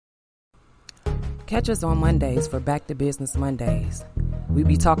Catch us on Mondays for Back to Business Mondays. We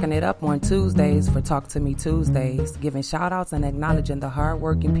be talking it up on Tuesdays for Talk to Me Tuesdays, giving shout outs and acknowledging the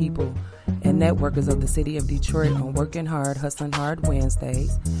hard-working people and networkers of the city of Detroit on Working Hard, Hustling Hard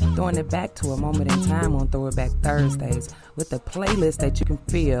Wednesdays, throwing it back to a moment in time on Throwback Thursdays with a playlist that you can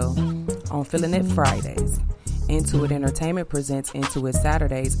feel on Feeling It Fridays. Intuit Entertainment presents Intuit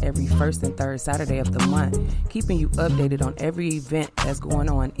Saturdays every first and third Saturday of the month, keeping you updated on every event that's going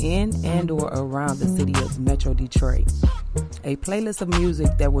on in and or around the city of Metro Detroit. A playlist of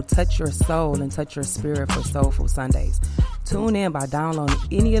music that will touch your soul and touch your spirit for Soulful Sundays. Tune in by downloading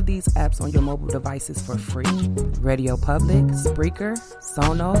any of these apps on your mobile devices for free. Radio Public, Spreaker,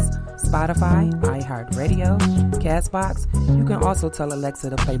 Sonos, Spotify, iHeartRadio, Castbox. You can also tell Alexa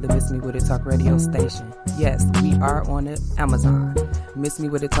to play the Miss Me With It Talk radio station. Yes, we are on Amazon. Miss Me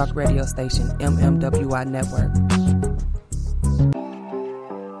With It Talk radio station, MMWI Network.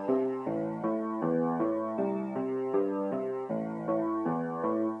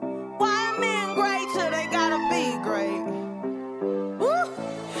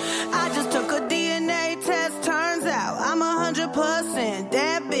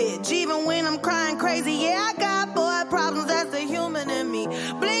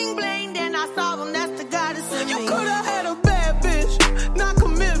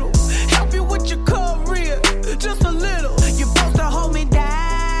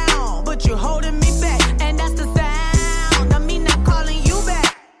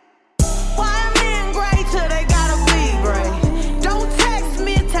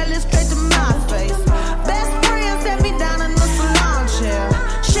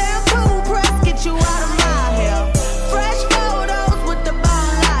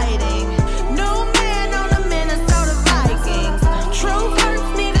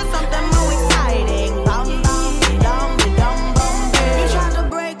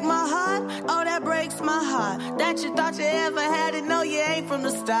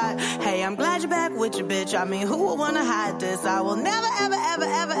 I mean, who would wanna hide this? I will never, ever, ever,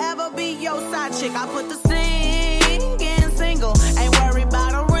 ever, ever be your side chick. I put the singing single. Ain't worried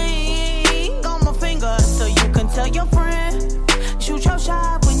about a ring on my finger. So you can tell your friend, shoot your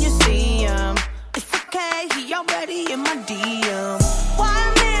shot when you see him. It's okay, he already in my DM.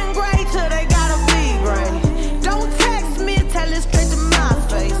 Why men gray till they gotta be gray? Don't text me, tell it straight to my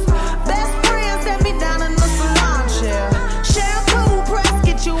face. Best friend set me down in the salon chair. Shampoo press,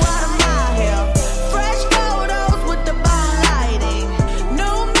 get you out of my hair.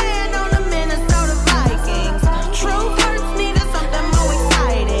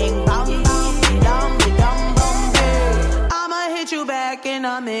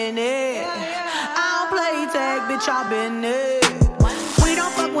 I'm in it. I don't play tag, bitch, I've been it. We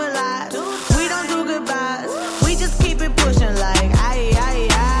don't fuck with lies, we don't do goodbyes. We just keep it pushing like aye, aye,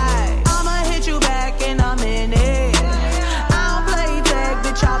 aye. I'ma hit you back and I'm in it. I don't play tag,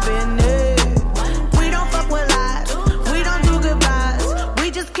 bitch, I've been it. We don't fuck with lies, we don't do goodbyes.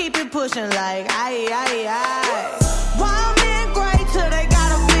 We just keep it pushing like aye, aye, aye. Wild men gray till they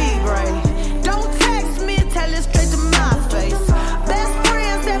gotta be gray. Don't text me, tell it straight to my face.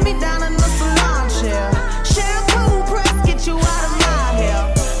 Set me down in the salon chair. Shampoo press, get you out of my hair.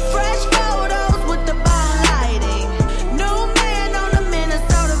 Fresh photos with the bomb lighting. New man on the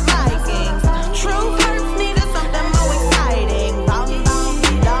Minnesota Vikings. True hurts needed something more exciting. Bum, bum,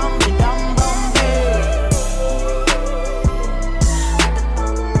 dum, dum, bum,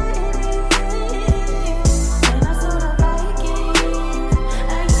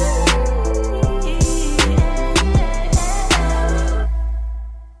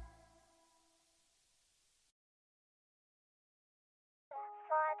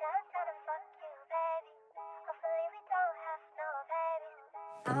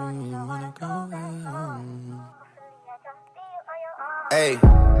 Hey,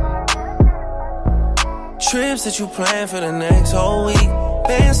 trips that you plan for the next whole week.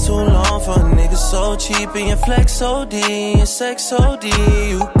 Bands too long for a nigga so cheap. And your flex OD, your sex OD.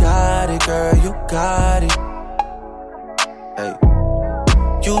 You got it, girl, you got it. Hey,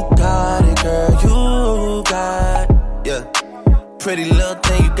 you got it, girl, you got it. Yeah, pretty little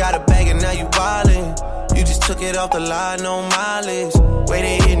thing, you got a bag and now you wildin'. You just took it off the line, no mileage. Way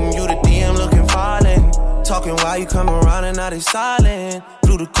they hitting you, the DM looking violent. Talking while you come around and now they silent.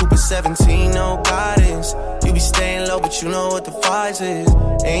 Blew the coupe at 17, no guidance. You be staying low, but you know what the price is.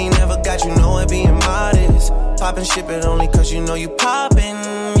 Ain't never got you know it being modest. Poppin' shit, but only cause you know you poppin',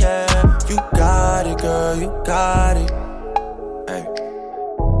 yeah. You got it, girl, you got it. Hey.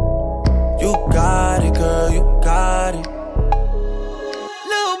 You got it, girl, you got it.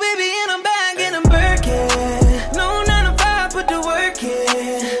 Little baby in a bag in a Birkin. No 9 to 5, put the work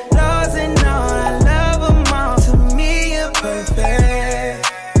in. Laws and all,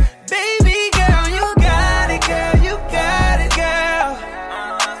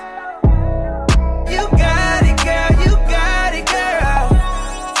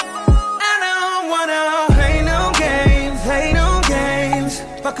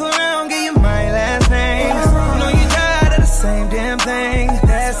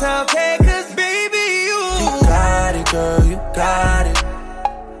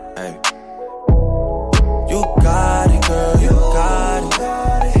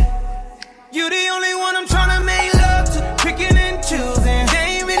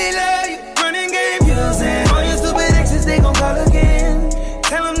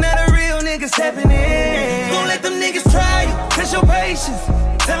 niggas happening. Don't let them niggas try you, test your patience.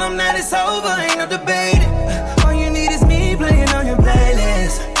 Tell them that it's over, ain't no debating. All you need is me playing on your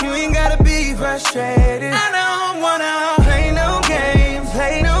playlist. You ain't gotta be frustrated. I don't wanna play no games,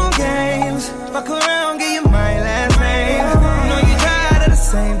 play no games. Fuck around, give you my last name. I know you tired of the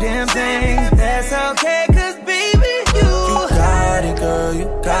same damn thing. That's okay, cause baby, you got it, girl, you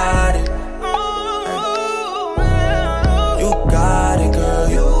got it. You got it, girl,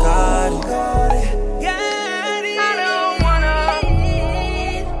 you got it.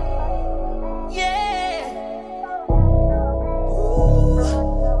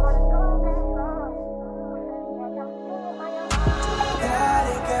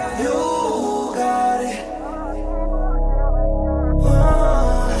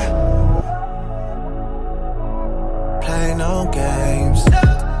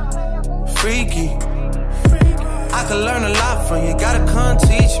 I could learn a lot from you, gotta come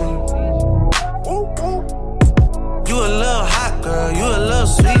teach me. You a little hot girl, you a little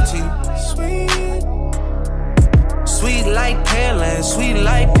sweetie. Sweet like Pearland, sweet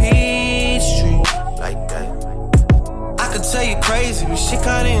like Peachtree. Like that. I could tell you crazy, but shit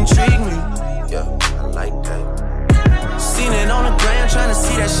kinda intrigue me. Yeah, I like that. Seen it on the gram, tryna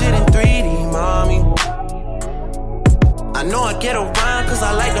see that shit in 3D, mommy. I know I get around cause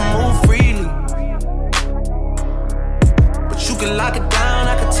I like to move freely. You can lock it down,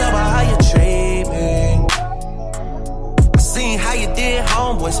 I can tell by how you treat me. I seen how you did,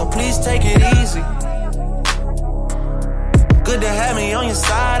 homeboy, so please take it easy. Good to have me on your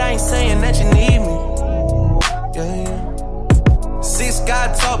side, I ain't saying that you need me. Yeah, yeah. 6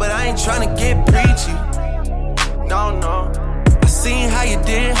 God talk, but I ain't tryna get preachy. No, no. I seen how you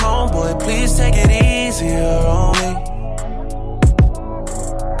did, homeboy, please take it easier on me.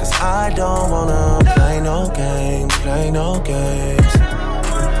 Cause I don't wanna play no games, play no games.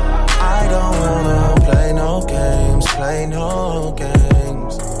 I don't wanna play no games, play no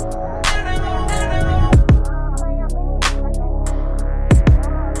games.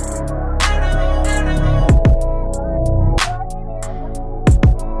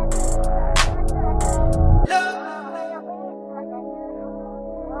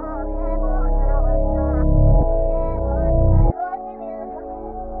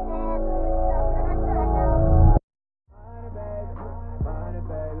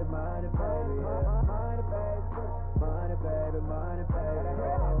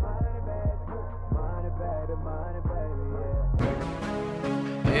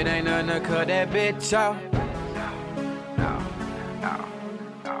 It ain't nothing to cut that bitch off. No.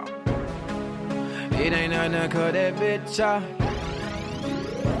 It ain't nothing to cut that bitch off.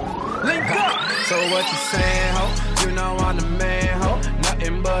 Link up. So what you saying, ho? You know I'm the man, ho.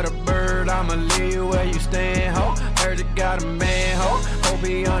 Nothing but a bird, I'ma leave you where you stand, ho. Heard you got a man, ho. Hope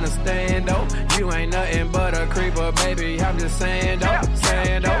he understand, though. You ain't nothing but a creeper, baby. I'm just saying, though.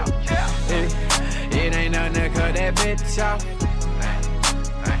 Saying, though. It ain't nothing to cut that bitch off.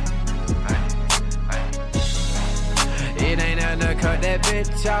 It ain't nothing to cut that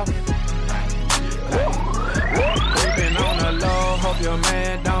bitch off. Creeping on the low, hope your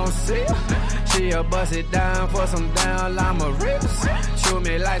man don't see. She'll bust it down for some down llama rips. Shoot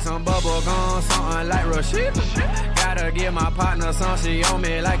me like some bubble gum, something like Rashida. Gotta give my partner some, she on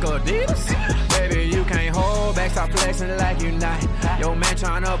me like Adidas. Baby, you can't hold back, stop flexing like you not. Your man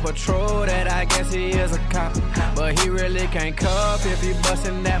tryna patrol that, I guess he is a cop. But he really can't cuff if he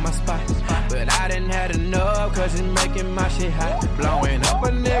bustin' at my spot. But I didn't have enough, cause it's making my shit hot. Blowing up a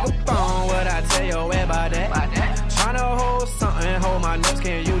nigga phone, what I tell you about that? Tryna hold something, hold my nuts,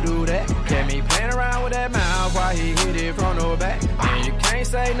 can you do that? Get me playing around with that mouth while he hit it from the back. And you can't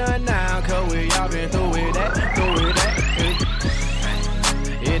say nothing now, cause we all been through with that, through with that.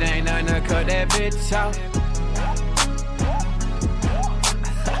 It ain't nothing to cut that bitch off.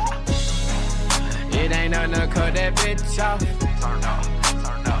 It ain't nothing to cut that bitch off.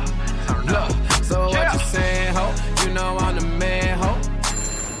 Look, so what you saying, ho? You know I'm the man, ho.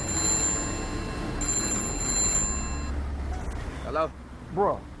 Hello?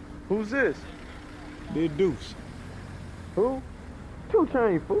 Bro, who's this? Big Deuce. Who? 2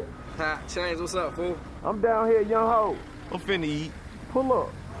 Chainz, fool. Ha, Chainz, what's up, fool? I'm down here, young ho. I'm finna eat. Pull up.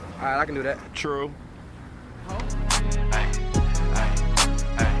 Alright, I can do that. True.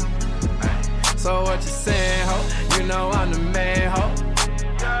 So what you saying, ho? You know I'm the man, ho.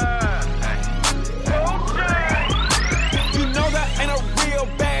 You know that ain't a real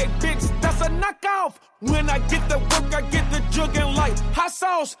bad bitch, that's a knockoff. When I get the work, I get the jugging like hot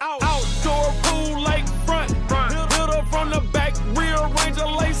sauce. Outdoor pool, lake front. Hit her from the back, rearrange a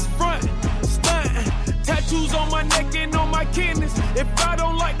lace front. Stunt, tattoos on my neck and on my kidneys. If I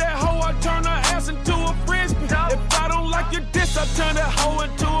don't like that hoe, I turn turn that hoe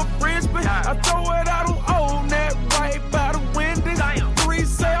into a frisbee. I throw it out on old net right by the window. 3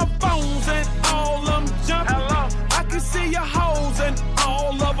 cell phones and all of them jumping. I can see your hoes and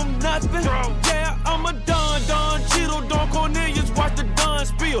all of them nothing. Yeah, I'm a Don Cheeto, Don Cornelius, watch the Don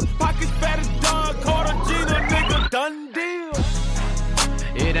spill. Pockets fat as Don Carter, Gina, nigga, done deal.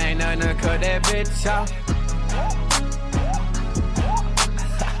 It ain't nothing to cut that bitch off.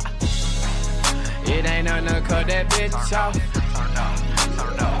 It ain't nothing to cut that bitch off.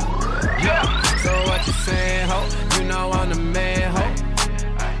 Yeah. So what you saying, ho? You know I'm the man, ho.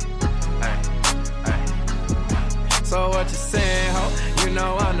 So what you saying, ho? You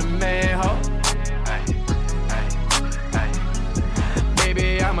know I'm the man, ho.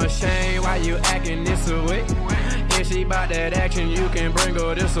 Baby, I'm ashamed why you acting this away. If she bout that action, you can bring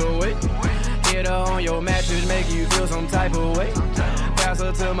her this away. Hit her on your mattress, make you feel some type of way. Pass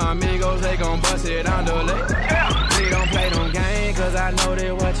her to my amigos, they gon' bust it on the leg. We don't play them games, cause I know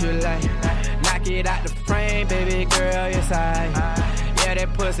that what you like. Knock it out the frame, baby girl, yes I. Yeah,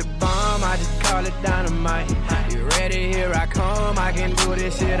 that pussy bomb, I just call it dynamite. You ready, here I come, I can do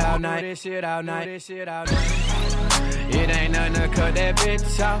this shit all night. This shit all night, this shit all night. It ain't nothing to cut that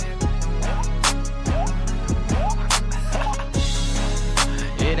bitch off.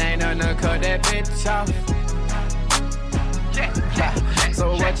 It ain't nothing to cut that bitch off.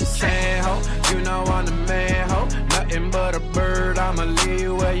 So what you saying, ho? You know I'm the man, ho. Nothing but a bird, I'ma leave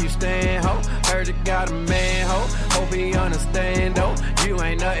you where you stand, ho. Heard you got a man, ho. Hope he understand, though. You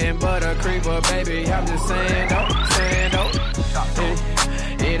ain't nothing but a creeper, baby. I'm just saying, though. Saying, though.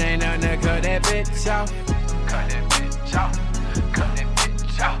 It ain't nothing to cut that bitch off. Cut that bitch off. Cut that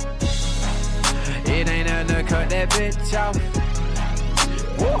bitch off. It ain't nothing to cut that bitch off.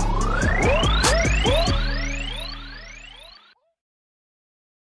 Woo.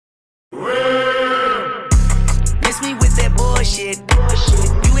 Miss me with that bullshit.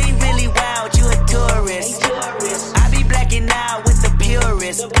 You ain't really wild, you a tourist. I be blacking out with the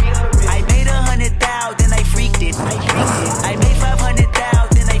purist. I made 100,000, I freaked it. I made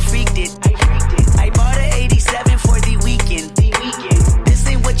 500,000, I freaked it. I bought an 87 for the weekend. This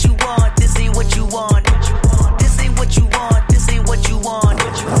ain't what you want, this ain't what you want. This ain't what you want, this ain't what you want.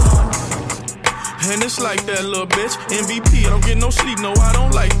 And it's like that little bitch. MVP, I don't get no sleep, no, I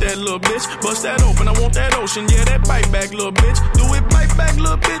don't like that little bitch. Bust that open, I want that ocean, yeah, that bite back, little bitch. Do it, bite back,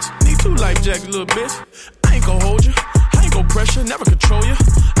 little bitch. Need 2 life jacks, little bitch. I ain't gon' hold you, I ain't gon' pressure, never control you.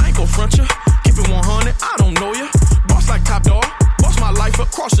 I ain't gon' front you, keep it 100, I don't know you. Boss like Top Dog, boss my life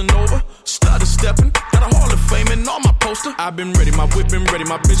up, crossing over. Stutter stepping, got a Hall of Fame and all my poster. I've been ready, my whip been ready,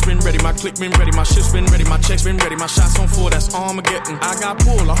 my bitch been ready, my click been ready, my shit's been ready, my checks been ready, my shots on full, that's Armageddon. I got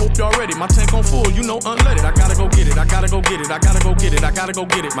pull, I hope y'all ready, my tank on full, you know unleaded. I gotta go get it, I gotta go get it, I gotta go get it, I gotta go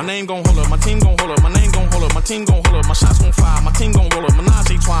get it. My name gon' hold up, my team gon' hold up, my name gon' hold up, my team gon' hold up, my shots gon' fire, my team gon' roll up,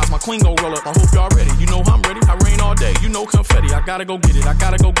 Menage twice, my queen gon' roll up. I hope y'all ready, you know I'm ready, I rain all day, you know confetti. I gotta go get it, I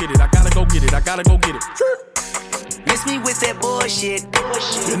gotta go get it, I gotta go get it, I gotta go get it. Miss me with that bullshit.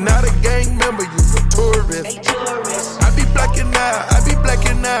 You're not a gang member, you're a tourist. I be blacking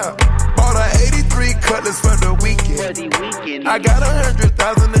out. Bought a 83 Cutlass for the weekend. I got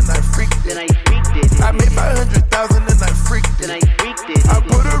 100,000 and I freaked it. I made 500,000 and I freaked it. I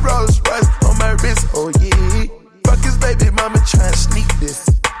put a Rolls Royce on my wrist, oh yeah. Fuck his baby mama trying to sneak this.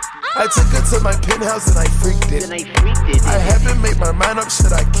 I took her to my penthouse and I freaked it. I haven't made my mind up,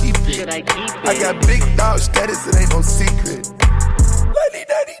 should I keep it? I got big dog status, it ain't no secret.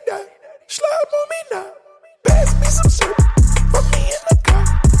 La-di-da-di-da, slide on me now. Pass me some syrup, put me in the car.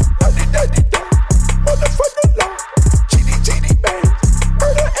 La-di-da-di-da, motherfucker law. GD bang,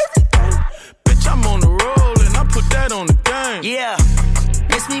 murder everything. Bitch, I'm on the roll and I put that on the game. Yeah,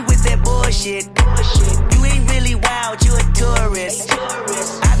 miss me with that bullshit. You ain't really wild, you a tourist.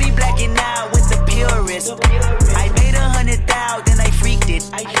 I be blacking out with the purist. I made 100,000, I freaked it.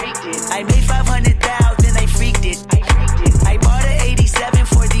 I made 500,000, I freaked it. I bought an 87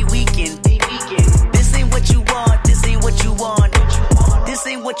 for the weekend. This ain't what you want, this ain't what you want. This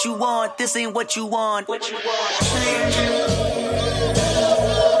ain't what you want, this ain't what you want. What you want?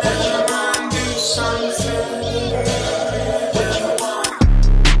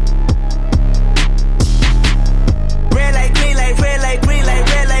 Red light, green light, red light, green light,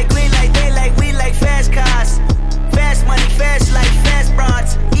 red light, green light, they like, we like fast cars. Fast money, fast life, fast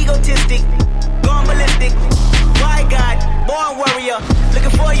bronze. Egotistic, going ballistic. Why God, born warrior,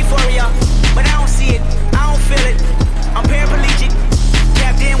 looking for euphoria. But I don't see it, I don't feel it. I'm paraplegic.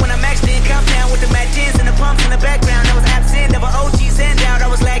 Tapped in when I maxed in, compound with the matches and the pumps in the background. I was absent of an OG send out. I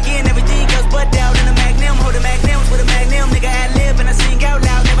was lacking everything else but doubt in the magnet.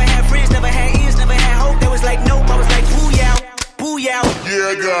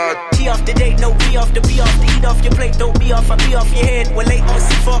 date, no be off the eat off your plate, don't be off, I be off your head. We're late on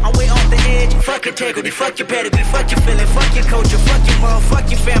C4, I'm way off the edge. Fuck integrity, fuck your pedigree, fuck your feeling, fuck your culture, fuck your mom, fuck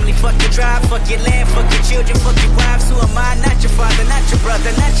your family, fuck your drive, fuck your land, fuck your children, fuck your wives. Who am I? Not your father, not your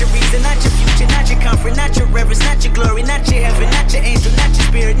brother, not your reason, not your future, not your comfort, not your reverence, not your glory, not your heaven, not your angel, not your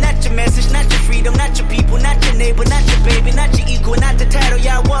spirit, not your message, not your freedom, not your people, not your neighbor, not your baby, not your equal, not the title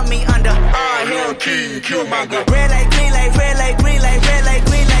y'all want me under. Hell King, Killmonger. Red light, green light, red light, green light, red light,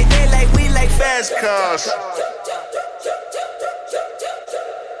 green light, they like, we like fast cars.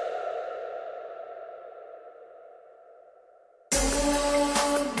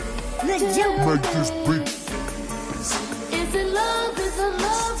 Make this beat. Is it love? Is it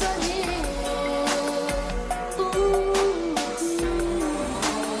love right here?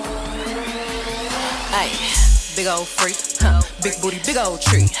 Ay, big old freak, big booty, big old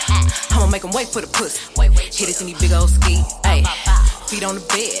tree. I'ma make him wait for the pussy. Hit it in these big old ski. Ay, feet on the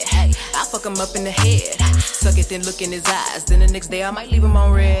bed. I fuck him up in the head. Suck it, then look in his eyes. Then the next day I might leave him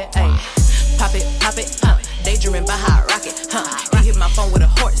on red. Ay, pop it, daydreaming by how I rock it. He hit my phone with a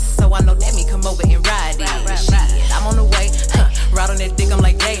horse, so I know that me come over and ride it. Shit, I'm on the way. Ride on that dick, I'm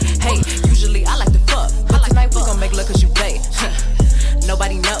like, hey. Usually I like to fuck, but tonight we gon' make love 'cause you babe.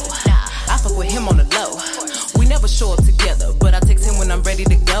 Nobody know. I fuck with him on the low. We never show up together, but I text him when I'm ready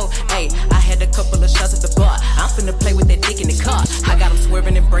to go. Hey, I had a couple of shots at the bar. I'm finna play with that dick in the car. I got him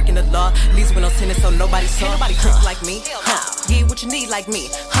swerving and breaking the law. Least when I'm tennis, so nobody saw. Ain't nobody trick like me. Yeah, what you need like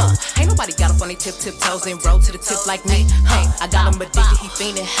me. Ain't nobody got up on their tiptoes and roll to the tip like me. I got him addicted, he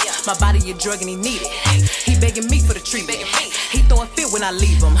fiending. My body a drug and he need it. He begging me for the treatment. He throwing fit when I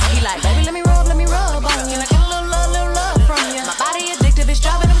leave him. He like, baby, let me rub on you. Can I get a little love from you? My body addictive, it's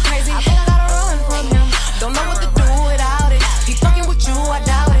driving him crazy. I think I gotta run from him. Don't know what to do without it. He fucking with you, I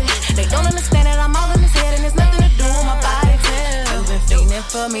doubt it. They don't understand that I'm all in his head and there's nothing to do with my body. You've been fiending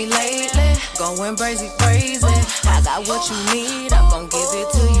for me lately, going crazy. I got what you need, I'm gon' give it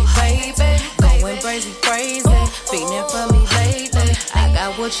to you, baby. Going crazy, fiending for me lately. I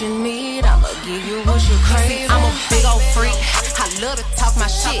got what you need, I'ma give you what you crave. I'm a big old freak, I love to talk my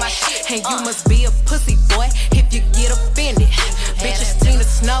shit, and you must be a pussy boy if you get offended. Bitches Tina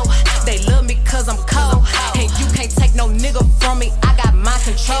Snow, they love me 'cause I'm cold, and you can't take no nigga from me. I got mind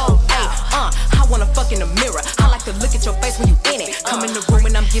control. Ay, I wanna fuck in the mirror. I like to look at your face when you in it. Come in the room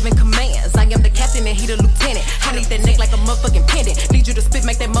and I'm giving commands. I am the captain and he the lieutenant. I need that neck like a motherfucking pendant. Need you to spit,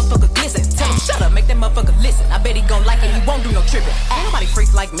 make that motherfucker glisten. Tell him shut up, make that motherfucker listen. I bet he gon' like it, he won't do no tripping. Ain't nobody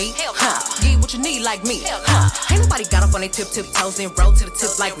freak like me, Get what you need like me, Ain't nobody got up on their tiptoes and roll to the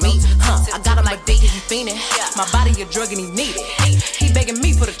tip like me, I got him like Dickie, he fiending. My body a drug and he need it. He begging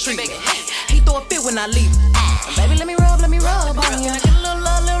me for the treatment. He throw a fit when I leave. Baby, let me rub on you. Can I get a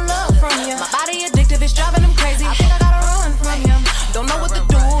little love from you? My body addictive, it's driving him crazy. I think I gotta run from him. Don't know what to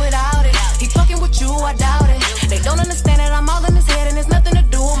do without it. He fucking with you, I doubt it. They don't understand that I'm all in his head and there's nothing to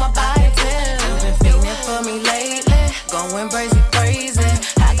do with my body. You've been feeling for me lately, going crazy.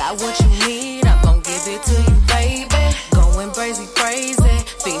 I got what you need, I'm gon' give it to you, baby. Going crazy,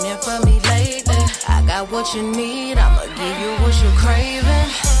 feeling for me lately. I got what you need, I'ma give you what you craving.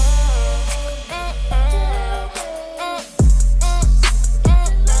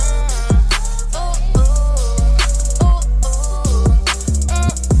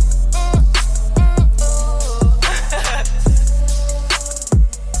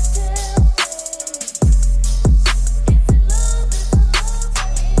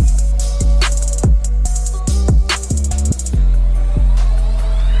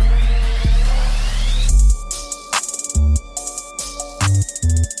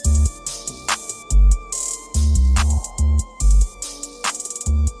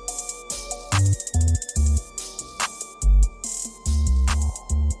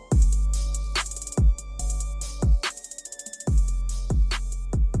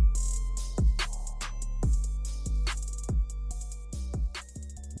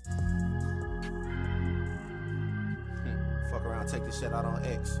 Take this shit out on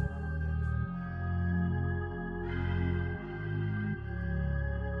X.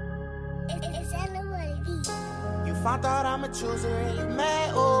 You found out I'm a chooser and you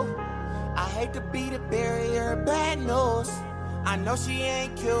mad, oh. I hate to be the barrier of bad news. I know she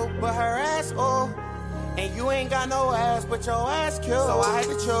ain't cute, but her ass, oh. And you ain't got no ass, but your ass cute. So I had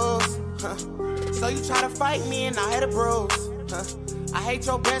to choose. So you try to fight me and I had a bruise. I hate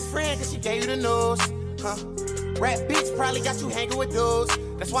your best friend cause she gave you the news. Rap bitch probably got you hanging with dudes.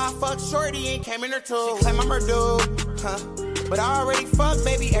 That's why I fucked Shorty and came in her too. She claim I'm her dude, but I already fucked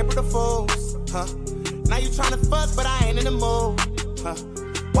baby April the Fools, Now you tryna fuck, but I ain't in the mood,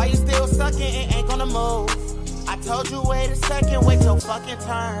 Why you still sucking and ain't gonna move? I told you wait a second, wait your fucking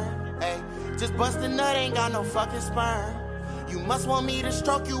turn, hey. Just bust a nut, ain't got no fucking sperm. You must want me to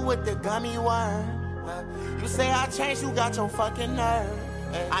stroke you with the gummy worm. You say I changed, you got your fucking nerve.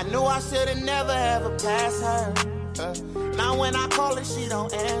 I knew I should've never ever passed her. Now when I call her, she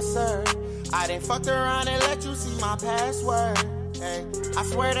don't answer. I done fucked around and let you see my password. I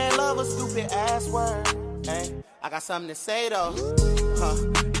swear that love a stupid ass word. I got something to say though.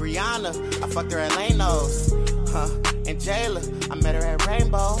 Rihanna, I fucked her at Lanos. And Jayla, I met her at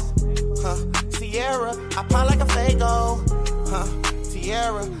Rainbow. Sierra, I pop like a Fago.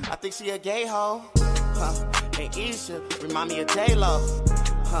 Tierra, I think she a gay hoe. And Isha, remind me of J-Lo.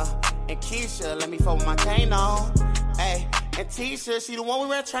 And Keisha, let me fold with my cane on. Ay, and Tisha, she the one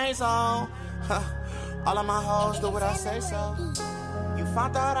we ran trains on. All of my hoes do what I say so. You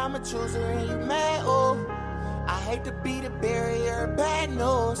found out I'm a chooser and you mad, ooh. I hate to be the barrier, bad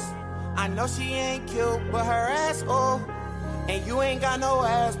news. I know she ain't cute, but her ass, ooh. And you ain't got no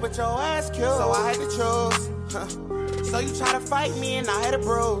ass, but your ass cute. So I had to choose. So you try to fight me and I had a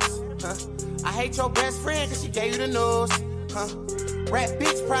bruise. I hate your best friend cause she gave you the news. Rat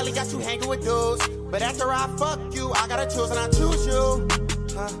bitch probably got you hanging with dudes. But after I fuck you, I gotta choose and I choose you.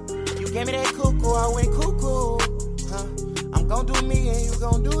 You gave me that cuckoo, I went cuckoo. I'm gon' do me and you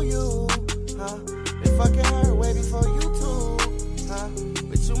gon' do you. Been fucking her way before you too.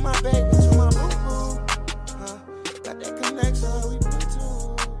 But you my baby, but you my boo-boo. Got that connection, we put two.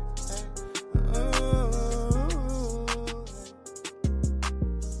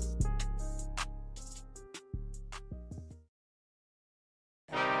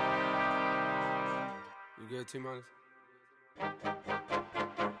 You good, T-Minus?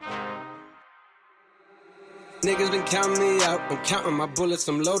 Niggas been counting me out. I'm counting my bullets,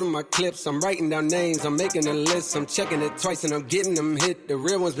 I'm loading my clips. I'm writing down names, I'm making a list. I'm checking it twice and I'm getting them hit. The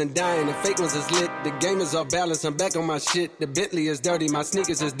real ones been dying, the fake ones is lit. The game is off balance, I'm back on my shit. The Bentley is dirty, my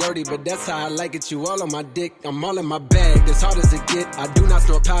sneakers is dirty, but that's how I like it. You all on my dick, I'm all in my bag, as hard as it get. I do not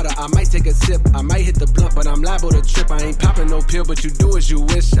snort powder, I might take a sip. I might hit the blunt, but I'm liable to trip. I ain't popping no pill, but you do as you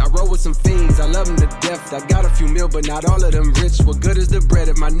wish. I roll with some fiends, I love them to death. I got a few mil, but not all of them rich. What good is the bread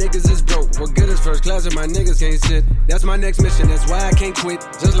if my niggas is broke? What good is first class if my niggas can't sit? That's my next mission, that's why I can't quit.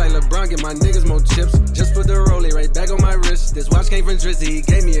 Just like LeBron, get my niggas more chips. Just put the rollie right back on my wrist. This watch came from Drizzy, he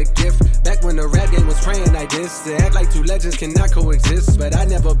gave me a gift. Back when the rap game was praying like this. To act like two legends cannot coexist. But I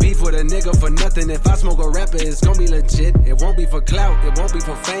never beef with a nigga for nothing. If I smoke a rapper, it's gon' be legit. It won't be for clout, it won't be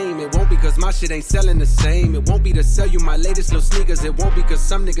for fame. It won't be cause my shit ain't selling the same. It won't be to sell you my latest little sneakers. It won't be cause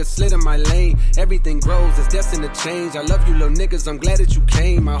some niggas slid in my lane. Everything grows, it's destined to change. I love you little niggas, I'm glad that you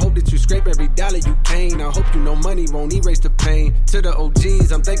came. I hope that you scrape every dollar you came. I hope you know money won't erase the pain. To the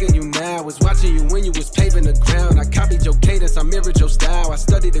OGs, I'm thanking you now. Was watching you when you was paving the ground. I copied your cadence, I mirrored your style. I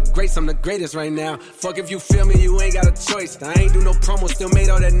studied the greats, I'm the greatest right now. Fuck if you feel me, you ain't got a choice. I ain't do no promo, still made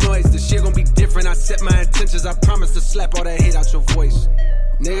all that noise. The shit gon' be different, I set my intentions. I promise to slap all that hate out your voice.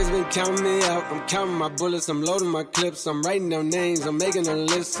 Niggas been counting me out, I'm counting my bullets, I'm loading my clips, I'm writing down names, I'm making a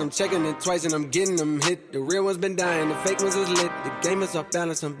list, I'm checking it twice and I'm getting them hit. The real ones been dying, the fake ones is lit, the game is off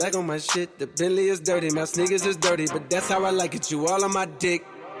balance, I'm back on my shit. The Bentley is dirty, my sneakers is dirty, but that's how I like it, you all on my dick.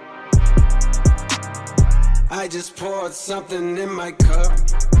 I just poured something in my cup,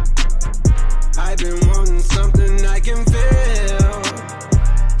 I've been wanting something I can feel.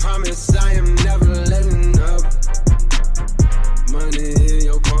 Promise I am never letting up. Money in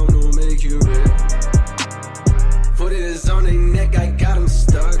your palm don't make you real. Put it on their neck, I got them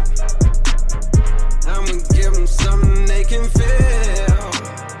stuck. I'ma give them something they can feel.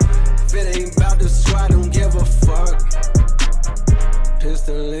 If it ain't about the squad, don't give a fuck.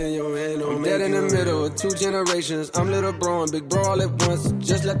 Pistol in your hand, I'm dead in the middle of two generations. I'm little bro and big bro all at once.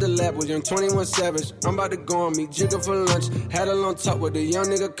 Just left the lab with young 21 Savage. I'm about to go on meet Jigga for lunch. Had a long talk with a young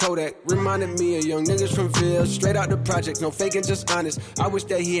nigga Kodak. Reminded me of young niggas from Ville. Straight out the projects, no faking, just honest. I wish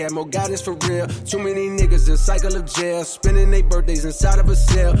that he had more guidance for real. Too many niggas in cycle of jail, spending their birthdays inside of a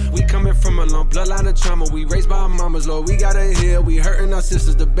cell. We coming from a long bloodline of trauma. We raised by our mamas, Lord, we gotta heal. We hurting our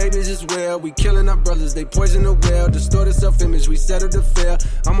sisters, the babies as well. We killing our brothers, they poison the well. Distorted self-image, we settle to fail.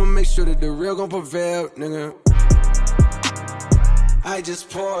 I'ma make sure that the real gon' prevail, nigga. I just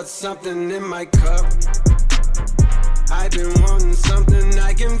poured something in my cup, I've been wanting something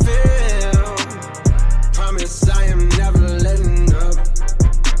I can feel. Promise I am never letting up.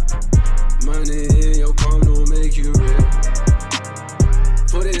 Money in your palm don't make you real.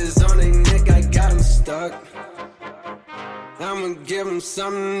 Put it on their neck, I got them stuck. I'ma give them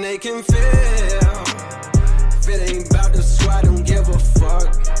something they can feel. If it ain't about the squad, don't give a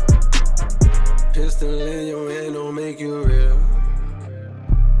fuck. Pistol in your hand don't make you real.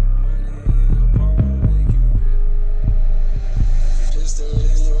 Pistol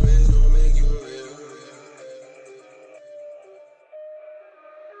in your hand don't make you real.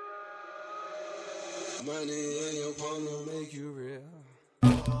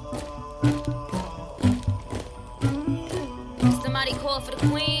 pour for the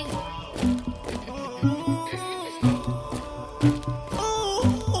queen.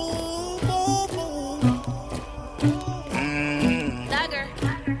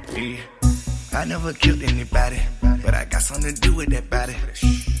 I never killed anybody, but I got something to do with that body.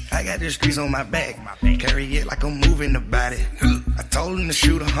 I got the streets on my back, carry it like I'm moving the body. I told him to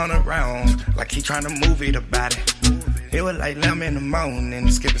shoot 100 rounds, like he trying to move it about it. It was like 11 in the morning,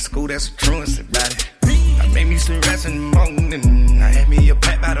 skipping school, that's a truancy about it. I made me some rest in the morning, I had me a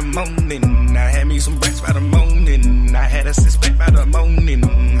pack by the morning. I had me some breaks by the morning, I had a 6-pack by the morning.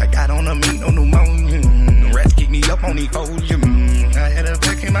 I got on a meat, no pneumonia, the rats keep me up on the folium. I had a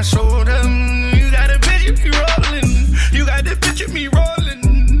back in my shoulder, you got a bitch if you rolling, you got the bitch of me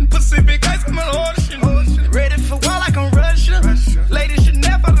rolling. Pacific ice, I'm an ocean, ready for war like I'm Russia. Ladies should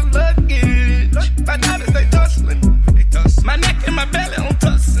never follow luggage, my diamonds they tussling, my neck and my belly on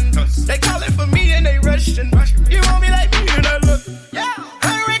tussin'. They calling for me and they rushing. You want me like me and I look. Yeah,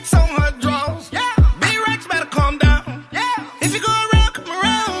 her Rex on her drawers. Yeah, big Rex better calm down. Yeah, if you go around, come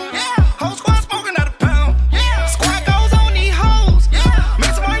around. Yeah, whole squad smoking out a pound. Yeah, squad goes on these hoes. Yeah,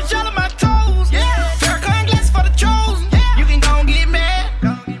 make some orange gel on my toes. Yeah, Farrakhan glass for the chosen. Yeah, you can go and get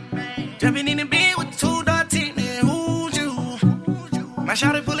mad. Jumping in the bed with 2 dark teeth, man, who's you? My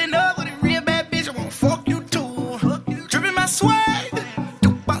shawty pulling up with a real bad bitch, I wanna fuck you too. Dripping my swag,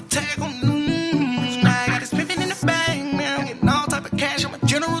 about tag on. I got this pimpin' in the bag, man, I'm getting all type of cash, I'm a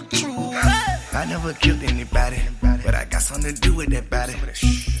general true. I never killed anybody, but I got something to do with that body.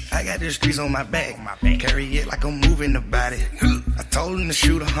 I got the streets on my back, carry it like I'm moving the body. I told him to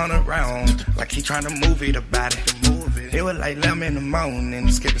shoot 100 rounds, like he trying to move it about it. It was like 11 in the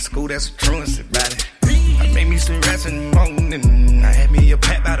morning, skipping school, that's a truancy about it. I made me some rest in the morning, I had me a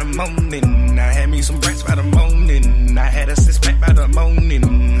pack by the morning. I had me some breaks by the morning, I had a 6-pack by the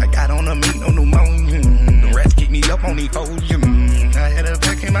morning. I got on a meat, no pneumonia, the rats keep me up on the folium. I had a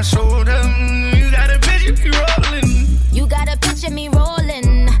back in my shoulder, you got a bitch if you rolling. You got a picture me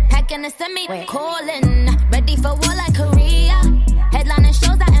rolling, packing a semi, calling, ready for war like Korea. Headlining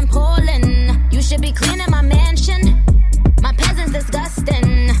shows out in Poland. You should be cleaning my mansion. My peasants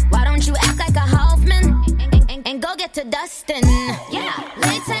disgusting. Why don't you act like a Hoffman and go get to dustin'? Yeah,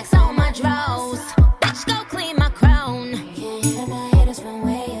 latex on my drawers. Bitch, go clean my crown. Can't hear my haters from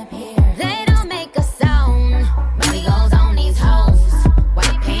way up here. They don't make a sound. Money goes on these hoes.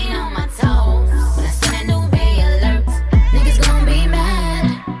 White paint on my toes. When I send a new bay alert, niggas gon' be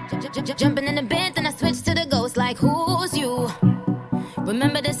mad. Jumping in the bed, then I switch to the ghost like who's you?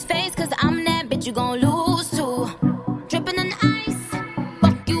 Remember this face, cause I'm that bitch you gon' lose to. Dripping in ice,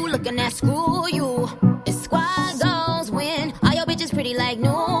 fuck you looking at screw you. It's squad goals win, all your bitches pretty like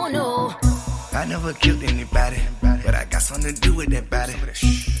no. I never killed anybody, but I got something to do with that body.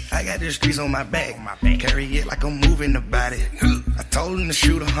 I got the streets on my back, carry it like I'm moving the body. I told him to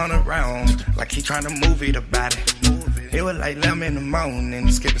shoot 100 rounds, like he trying to move it about it. It was like 11 in the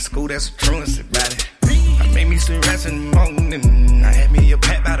morning, skipping school, that's a truancy about it. I made me some rest in the morning, I had me a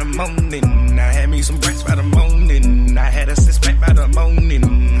pack by the morning. I had me some breaks by the morning, I had a 6-pack by the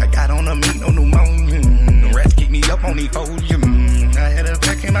morning. I got on a meat, no pneumonia, the rats keep me up on the folium. I had a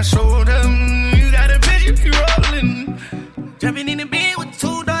back in my shoulder, you got a bitch if you rolling. Jumping in the bed with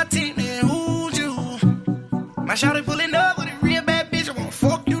 2 dark teeth, man, who's you? My shawty pulling